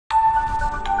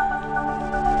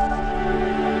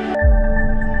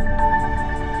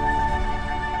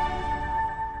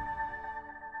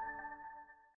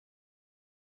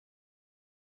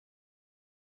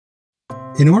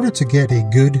In order to get a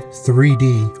good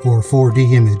 3D or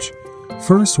 4D image,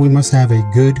 first we must have a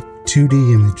good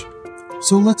 2D image.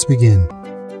 So let's begin.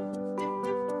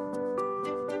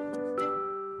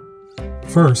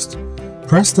 First,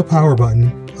 press the power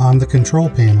button on the control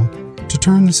panel to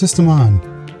turn the system on.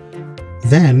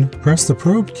 Then press the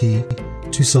probe key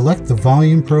to select the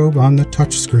volume probe on the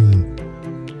touch screen.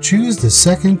 Choose the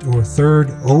second or third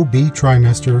OB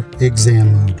trimester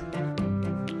exam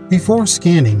mode. Before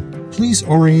scanning, please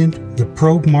orient the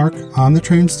probe mark on the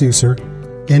transducer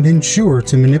and ensure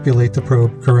to manipulate the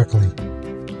probe correctly.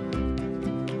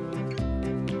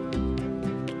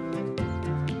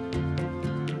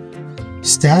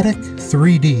 Static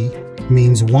 3D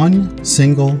means one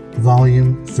single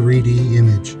volume 3D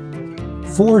image.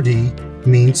 4D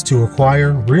means to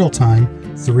acquire real-time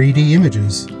 3D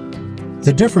images.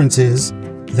 The difference is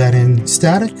that in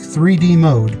static 3D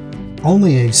mode,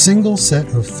 only a single set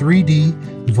of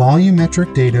 3D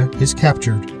volumetric data is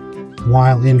captured,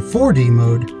 while in 4D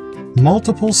mode,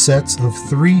 multiple sets of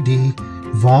 3D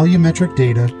volumetric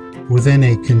data within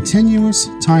a continuous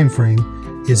time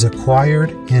frame is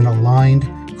acquired and aligned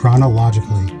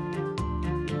chronologically.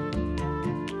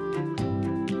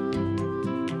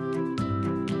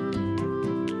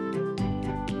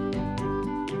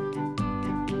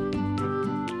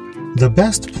 The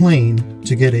best plane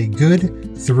to get a good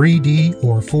 3D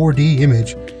or 4D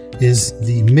image is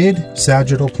the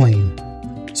mid-sagittal plane.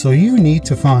 So you need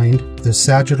to find the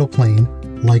sagittal plane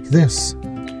like this.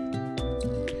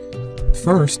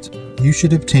 First, you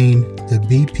should obtain the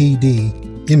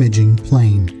BPD imaging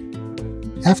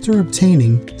plane. After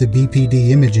obtaining the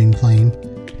BPD imaging plane,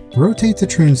 rotate the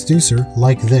transducer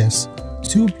like this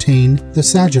to obtain the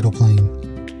sagittal plane.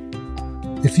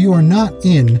 If you are not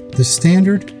in the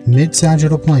standard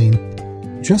mid-sagittal plane,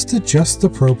 just adjust the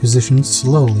probe position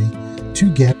slowly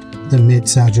to get the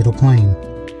mid-sagittal plane.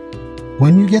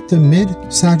 When you get the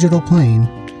mid-sagittal plane,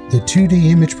 the 2D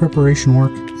image preparation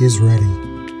work is ready.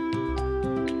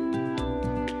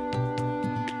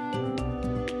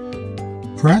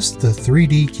 Press the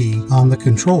 3D key on the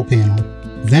control panel,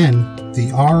 then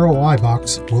the ROI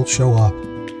box will show up.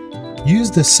 Use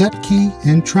the Set key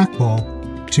and trackball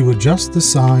to adjust the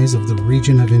size of the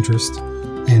region of interest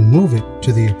and move it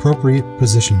to the appropriate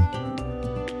position.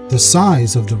 The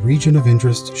size of the region of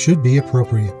interest should be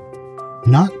appropriate.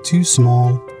 Not too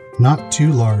small, not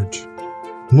too large.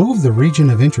 Move the region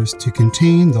of interest to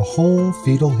contain the whole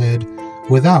fetal head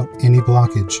without any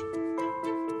blockage.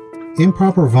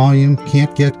 Improper volume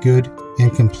can't get good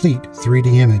and complete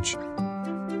 3D image.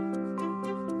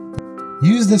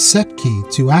 Use the Set key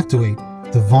to activate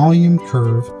the volume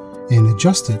curve and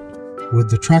adjust it with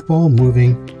the trackball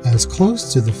moving as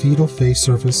close to the fetal face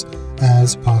surface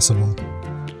as possible.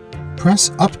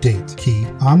 Press Update key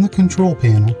on the control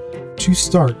panel to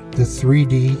start the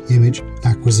 3D image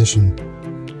acquisition.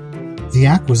 The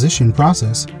acquisition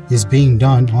process is being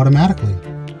done automatically.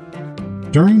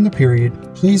 During the period,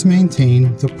 please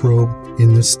maintain the probe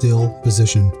in the still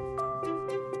position.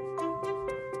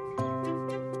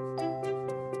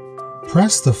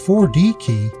 Press the 4D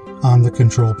key on the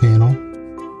control panel,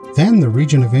 then the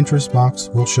region of interest box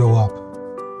will show up.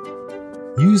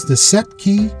 Use the Set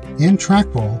key and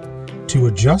trackball to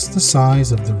adjust the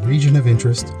size of the region of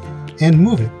interest and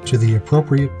move it to the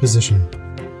appropriate position.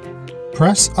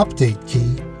 Press Update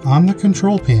key on the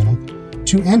control panel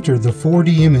to enter the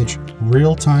 4D image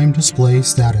real-time display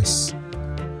status.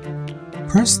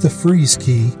 Press the Freeze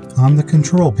key on the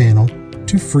control panel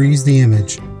to freeze the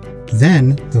image.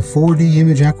 Then the 4D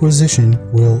image acquisition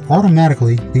will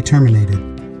automatically be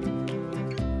terminated.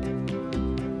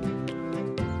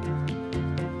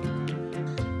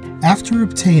 After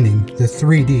obtaining the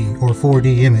 3D or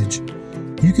 4D image,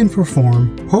 you can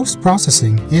perform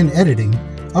post-processing and editing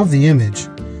of the image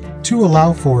to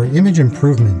allow for image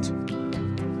improvement.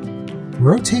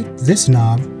 Rotate this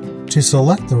knob to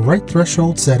select the right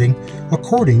threshold setting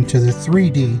according to the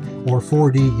 3D or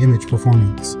 4D image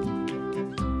performance.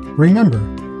 Remember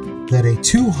that a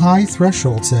too high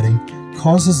threshold setting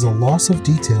causes the loss of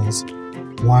details,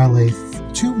 while a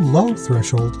too low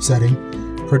threshold setting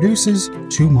produces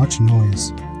too much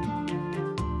noise.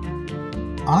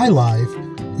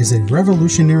 iLive is a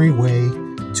revolutionary way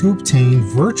to obtain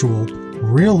virtual,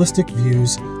 realistic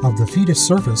views of the fetus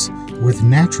surface with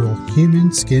natural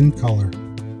human skin color.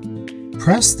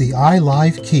 Press the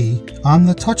iLive key on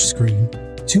the touchscreen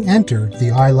to enter the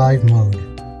iLive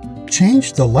mode.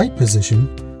 Change the light position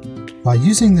by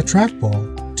using the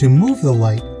trackball to move the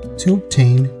light to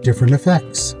obtain different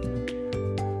effects.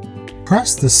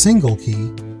 Press the single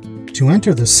key to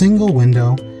enter the single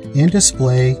window and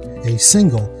display a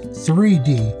single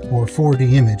 3D or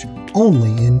 4D image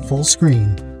only in full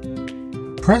screen.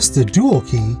 Press the dual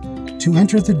key to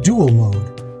enter the dual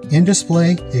mode and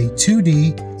display a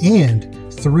 2D and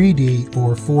 3D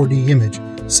or 4D image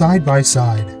side by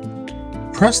side.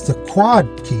 Press the quad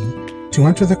key to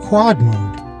enter the quad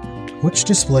mode, which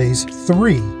displays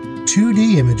 3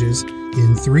 2D images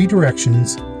in 3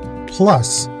 directions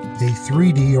plus a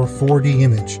 3D or 4D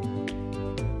image.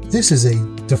 This is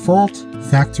a default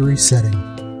factory setting.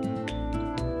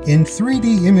 In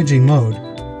 3D imaging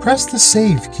mode, press the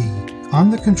Save key on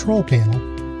the control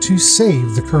panel to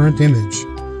save the current image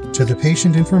to the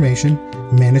Patient Information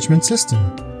Management System.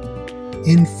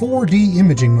 In 4D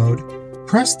imaging mode,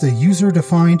 press the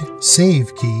user-defined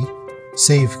Save key,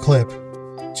 Save Clip,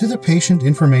 to the Patient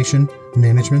Information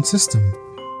Management System.